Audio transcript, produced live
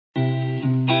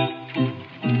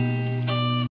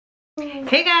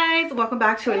Hey guys, welcome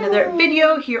back to another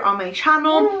video here on my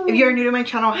channel. If you're new to my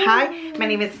channel, hi, my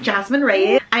name is Jasmine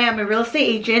Reyes. I am a real estate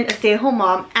agent, a stay-at-home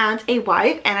mom, and a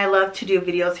wife, and I love to do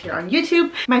videos here on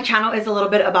YouTube. My channel is a little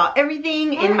bit about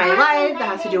everything in my life that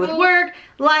has to do with work,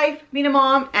 life, being a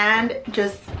mom, and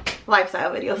just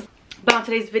lifestyle videos. But on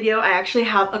today's video, I actually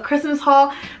have a Christmas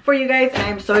haul for you guys, and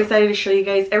I'm so excited to show you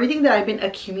guys everything that I've been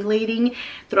accumulating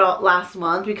throughout last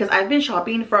month, because I've been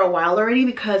shopping for a while already,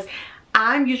 because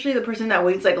I'm usually the person that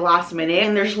waits like last minute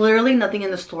and there's literally nothing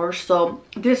in the store. So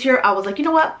this year I was like, you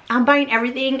know what, I'm buying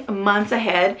everything months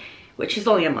ahead, which is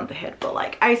only a month ahead, but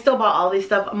like I still bought all this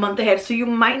stuff a month ahead, so you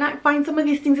might not find some of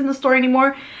these things in the store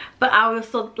anymore, but I will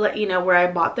still let you know where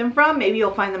I bought them from. Maybe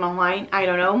you'll find them online, I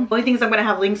don't know. The only things I'm gonna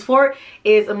have links for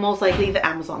is most likely the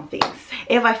Amazon things.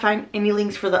 If I find any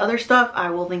links for the other stuff, I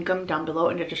will link them down below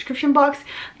in the description box.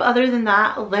 But other than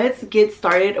that, let's get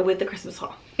started with the Christmas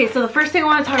haul. Okay, so the first thing I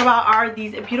want to talk about are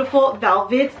these beautiful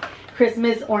velvet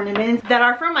Christmas ornaments that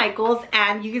are from Michaels,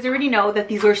 and you guys already know that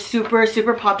these were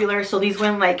super popular, so these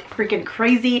went like freaking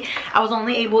crazy. I was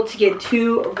only able to get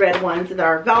 2 red ones that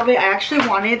are velvet. I actually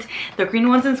wanted the green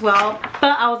ones as well,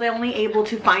 but I was only able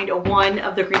to find one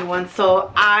of the green ones,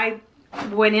 so I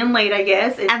went in late, I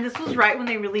guess, and this was right when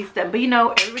they released them. But you know,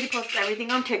 everybody posts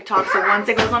everything on TikTok, so once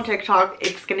it goes on TikTok,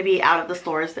 it's gonna be out of the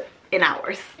stores in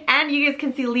hours. And you guys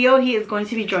can see Leo, he is going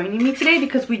to be joining me today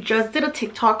because we just did a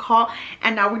TikTok haul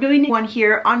and now we're doing one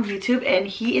here on YouTube, and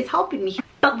he is helping me.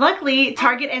 But luckily,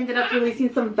 Target ended up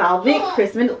releasing some velvet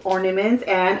Christmas ornaments,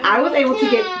 and I was able to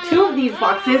get 2 of these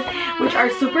boxes, which are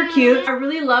super cute. I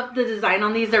really love the design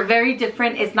on these. They're very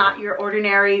different. It's not your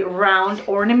ordinary round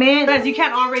ornament. As you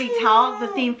can already tell, the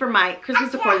theme for my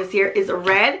Christmas decor this year is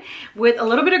red with a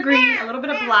little bit of green, a little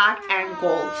bit of black, and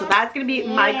gold. So that's gonna be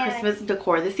my Christmas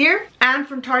decor this year. And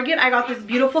from Target, I got this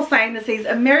beautiful sign that says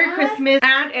Merry Christmas,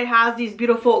 and it has these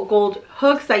beautiful gold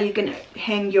hooks that you can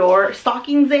hang your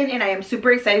stockings in, and I am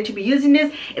super excited to be using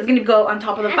this. It's going to go on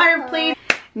top of the fireplace.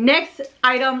 Next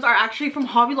items are actually from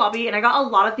Hobby Lobby, and I got a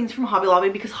lot of things from Hobby Lobby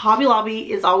because Hobby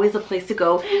Lobby is always a place to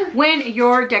go when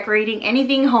you're decorating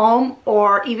anything home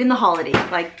or even the holidays.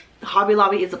 Like, Hobby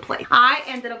Lobby is a place. I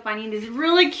ended up finding these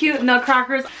really cute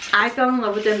nutcrackers. I fell in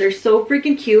love with them. They're so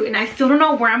freaking cute, and I still don't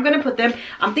know where I'm gonna put them.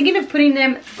 I'm thinking of putting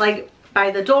them like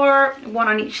by the door, one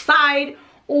on each side,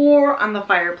 or on the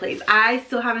fireplace. I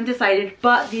still haven't decided,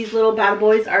 but these little bad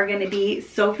boys are gonna be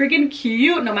so freaking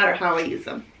cute no matter how I use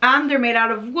them. They're made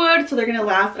out of wood, so they're gonna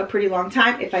last a pretty long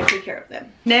time if I take care of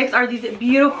them. Next are these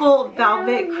beautiful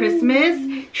velvet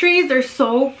Christmas trees. They're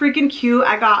so freaking cute.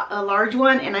 I got a large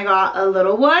one and I got a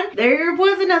little one. There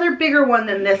was another bigger one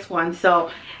than this one,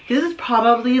 so this is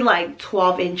probably like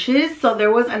 12 inches, so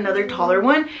there was another taller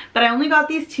one, but I only got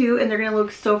these 2, and they're gonna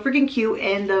look so freaking cute,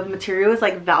 and the material is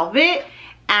like velvet,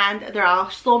 and they're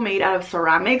also made out of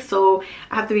ceramic, so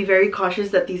I have to be very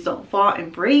cautious that these don't fall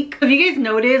and break. If you guys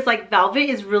notice, like, velvet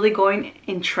is really going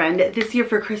in trend this year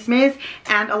for Christmas,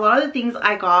 and a lot of the things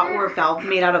I got were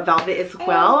made out of velvet as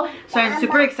well, so I'm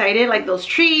super excited. Like those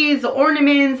trees, the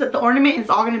ornaments, the ornament is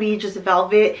all going to be just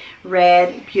velvet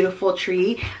red beautiful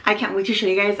tree. I can't wait to show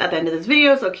you guys at the end of this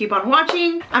video, so keep on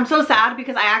watching. I'm so sad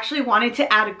because I actually wanted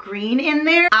to add green in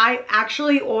there. I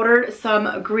actually ordered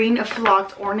some green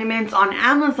flocked ornaments on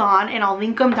Amazon, and I'll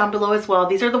link them down below as well.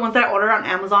 These are the ones that I ordered on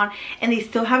Amazon, and they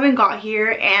still haven't got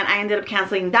here, and I ended up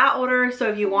canceling that order. So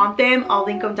if you want them, I'll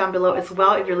link them down below as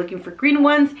well if you're looking for green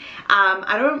ones.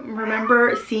 I don't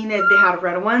remember seeing if they had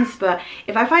red ones, but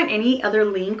if I find any other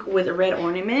link with red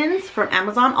ornaments from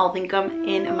Amazon, I'll link them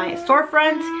in my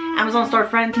storefront, Amazon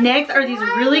storefront. Next are these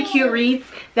really cute wreaths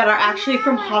that are actually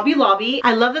from Hobby Lobby.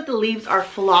 I love that the leaves are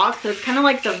flocked, so it's kind of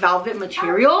like the velvet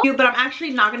material, but I'm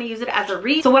actually not going to use it as a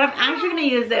wreath. So what I'm actually going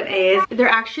to use them is, they're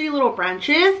actually little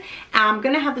branches. I'm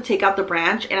gonna have to take out the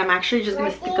branch, and I'm actually just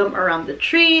gonna stick them around the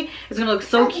tree. It's gonna look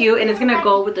so cute, and it's gonna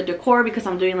go with the decor because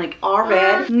I'm doing like all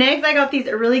red. Next, I got these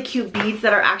really cute beads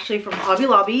that are actually from Hobby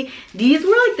Lobby. These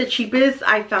were like the cheapest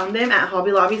I found them at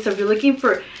Hobby Lobby, so if you're looking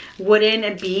for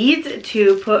wooden beads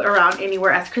to put around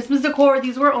anywhere as Christmas decor,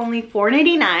 these were only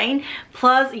 $4.99.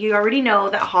 Plus, you already know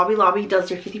that Hobby Lobby does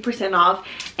their 50% off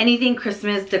anything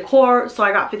Christmas decor, so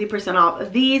I got 50% off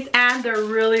of these, and they're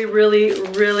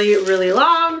really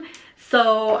long.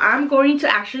 So I'm going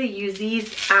to actually use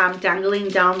these dangling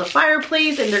down the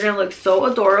fireplace, and they're gonna look so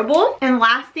adorable. And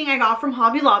last thing I got from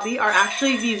Hobby Lobby are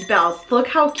actually these bells. Look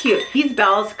how cute. These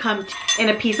bells come in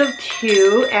a piece of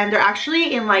 2, and they're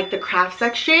actually in like the craft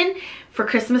section for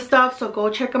Christmas stuff, so go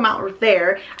check them out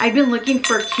there. I've been looking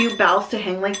for cute bells to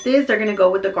hang like this. They're gonna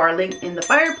go with the garland in the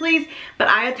fireplace, but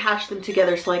I attached them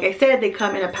together. So like I said, they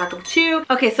come in a pack of 2.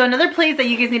 Okay, so another place that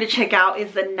you guys need to check out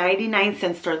is the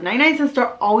 99-cent store. The 99-cent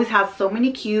store always has so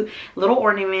many cute little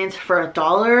ornaments for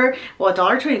 $1. Well,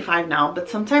 $1.25 now, but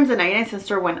sometimes the 99-cent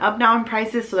store went up now in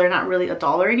prices, so they're not really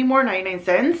 $1 anymore, 99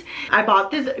 cents. I bought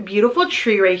this beautiful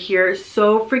tree right here,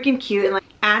 so freaking cute,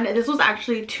 and this was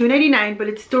actually $2.99, but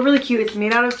it's still really cute. It's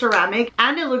made out of ceramic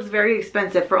and it looks very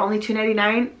expensive. For only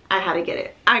 $2.99, I had to get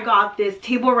it. I got this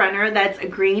table runner that's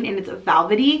green and it's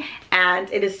velvety, and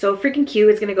it is so freaking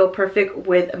cute. It's gonna go perfect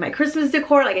with my Christmas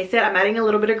decor. Like I said, I'm adding a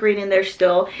little bit of green in there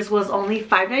still. This was only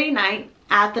 $5.99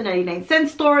 at the 99-cent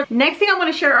store. Next thing I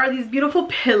want to share are these beautiful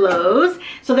pillows.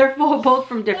 So they're both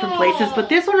from different places, but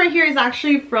this one right here is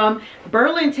actually from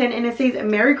Burlington and it says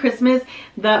Merry Christmas.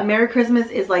 The Merry Christmas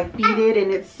is like beaded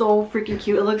and it's so freaking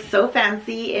cute. It looks so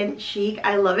fancy and chic.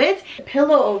 I love it. A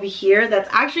pillow over here that's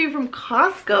actually from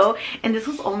Costco, and this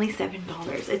was only $7.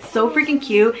 It's so freaking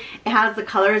cute. It has the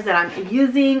colors that I'm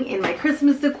using in my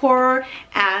Christmas decor,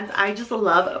 and I just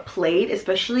love plaid,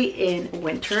 especially in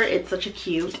winter. It's such a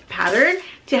cute pattern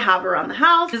to have around the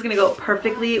house. It's gonna go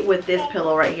perfectly with this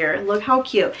pillow right here. Look how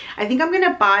cute. I think I'm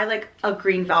gonna buy like a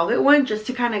green velvet one just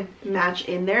to kind of match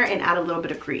in there and add a little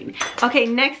bit of green. Okay,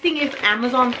 next thing is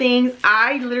Amazon things.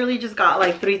 I literally just got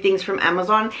like 3 things from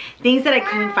Amazon, things that I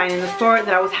couldn't find in the store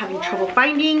that I was having trouble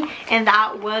finding, and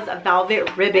that was a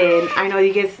velvet ribbon. I know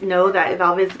you guys know that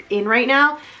velvet is in right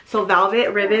now, so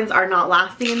velvet ribbons are not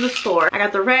lasting in the store. I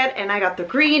got the red and I got the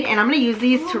green, and I'm gonna use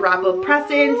these to wrap up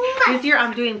presents. This year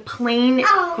I'm doing plain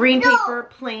green paper,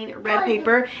 plain red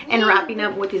paper, and wrapping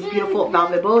up with these beautiful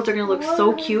velvet bows. They're gonna look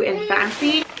so cute and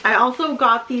fancy. I also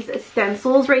got these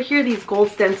stencils right here, these gold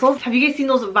stencils. Have you guys seen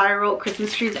those viral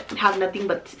Christmas trees that have nothing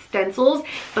but stencils?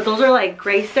 But those are like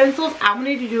gray stencils. I'm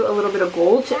gonna do a little bit of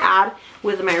gold to add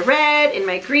with my red and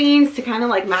my greens to kind of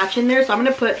like match in there. So I'm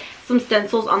gonna put some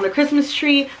stencils on the Christmas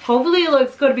tree. Hopefully it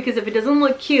looks good, because if it doesn't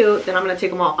look cute, then I'm gonna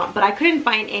take them off. But I couldn't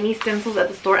find any stencils at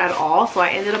the store at all, so I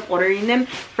ended up ordering them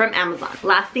from Amazon.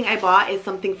 Last thing I bought is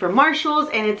something from Marshall's,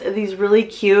 and it's these really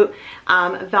cute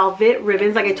velvet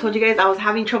ribbons. Like I told you guys, I was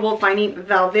having trouble finding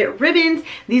velvet ribbons.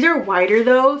 These are wider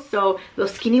though, so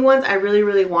those skinny ones I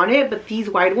really wanted, but these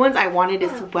wide ones I wanted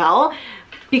as well,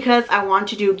 because I want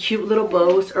to do cute little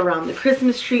bows around the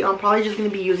Christmas tree. I'm probably just going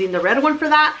to be using the red one for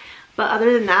that. But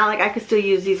other than that, like, I could still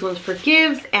use these ones for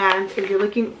gifts. And if you're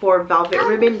looking for velvet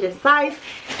ribbon this size,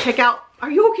 check out...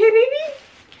 Are you okay,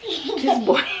 baby? This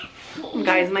boy.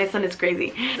 Guys, my son is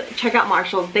crazy. Check out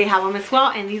Marshall's. They have them as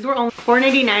well. And these were only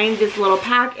 $4.99, this little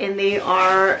pack. And they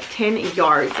are 10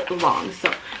 yards long.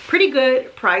 So pretty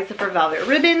good price for velvet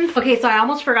ribbons. Okay, so I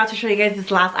almost forgot to show you guys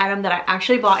this last item that I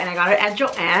actually bought, and I got it at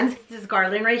Joann's. This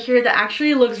garland right here that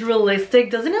actually looks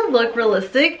realistic. Doesn't it look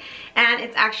realistic? And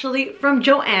it's actually from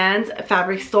Joann's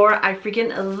fabric store. I freaking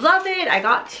love it. I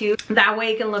got 2. That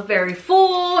way it can look very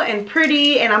full and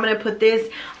pretty, and I'm gonna put this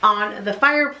on the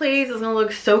fireplace. It's gonna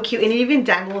look so cute, and it even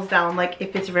dangles down like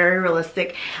if it's very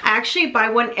realistic. I actually buy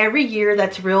one every year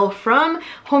that's real from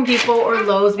Home Depot or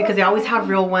Lowe's, because they always have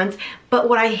real ones. But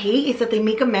what I hate is that they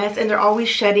make a mess and they're always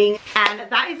shedding.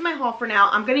 And that is my haul for now.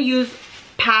 I'm gonna use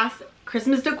past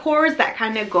Christmas decors that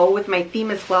kind of go with my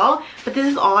theme as well, but this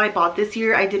is all I bought this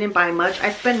year. I didn't buy much.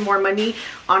 I spend more money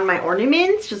on my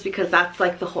ornaments just because that's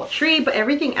like the whole tree, but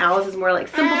everything else is more like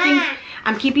simple things.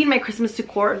 I'm keeping my Christmas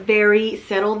decor very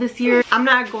settled this year. I'm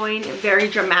not going very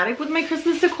dramatic with my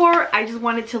Christmas decor. I just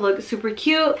want it to look super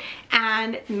cute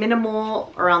and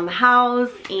minimal around the house.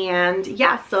 And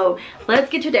yeah, so let's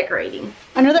get to decorating.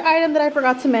 Another item that I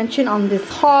forgot to mention on this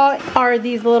haul are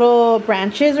these little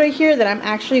branches right here that I'm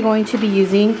actually going to be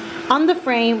using on the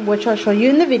frame, which I'll show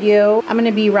you in the video. I'm going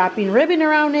to be wrapping ribbon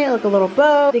around it, like a little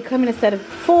bow. They come in a set of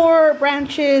 4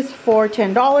 branches for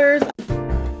 $10.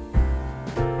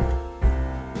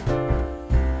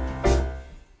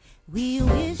 We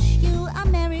wish you a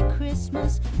Merry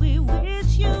Christmas. We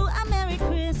wish you a Merry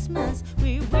Christmas.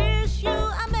 We wish you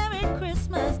a Merry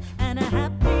Christmas and a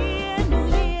Happy New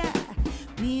Year.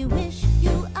 We wish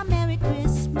you a Merry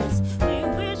Christmas. We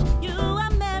wish you a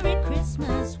Merry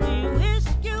Christmas. We wish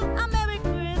you a Merry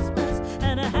Christmas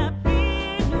and a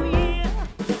Happy New Year.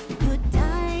 Good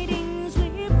tidings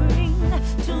we bring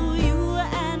to you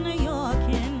and your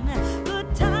kin.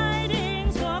 Good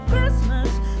tidings for Christmas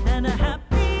and a happy